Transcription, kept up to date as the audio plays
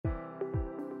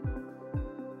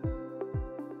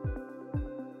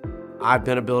I've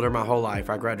been a builder my whole life.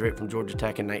 I graduated from Georgia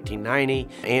Tech in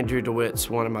 1990. Andrew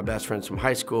Dewitt's one of my best friends from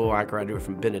high school. I graduated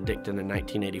from Benedictine in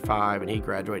 1985, and he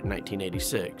graduated in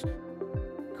 1986.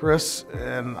 Chris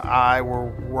and I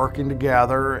were working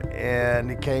together,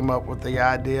 and he came up with the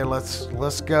idea,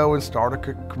 let's go and start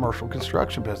a commercial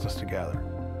construction business together.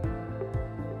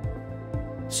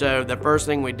 So the first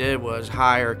thing we did was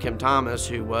hire Kim Thomas,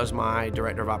 who was my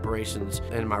director of operations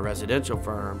in my residential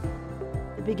firm.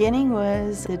 The beginning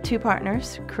was the two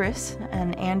partners, Chris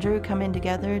and Andrew, coming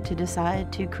together to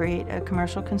decide to create a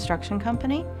commercial construction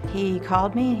company. He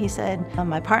called me and he said,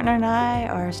 my partner and I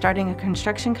are starting a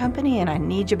construction company and I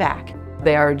need you back.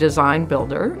 They are a design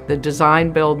builder. The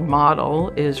design build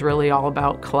model is really all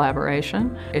about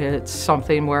collaboration. It's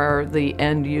something where the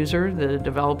end user, the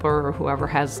developer, or whoever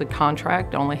has the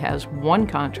contract only has one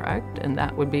contract, and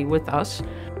that would be with us.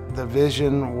 The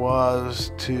vision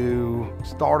was to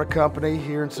start a company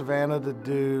here in Savannah to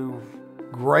do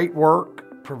great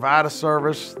work, provide a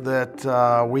service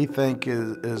that we think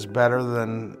is better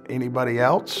than anybody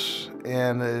else,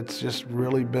 and it's just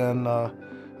really been a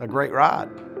great ride.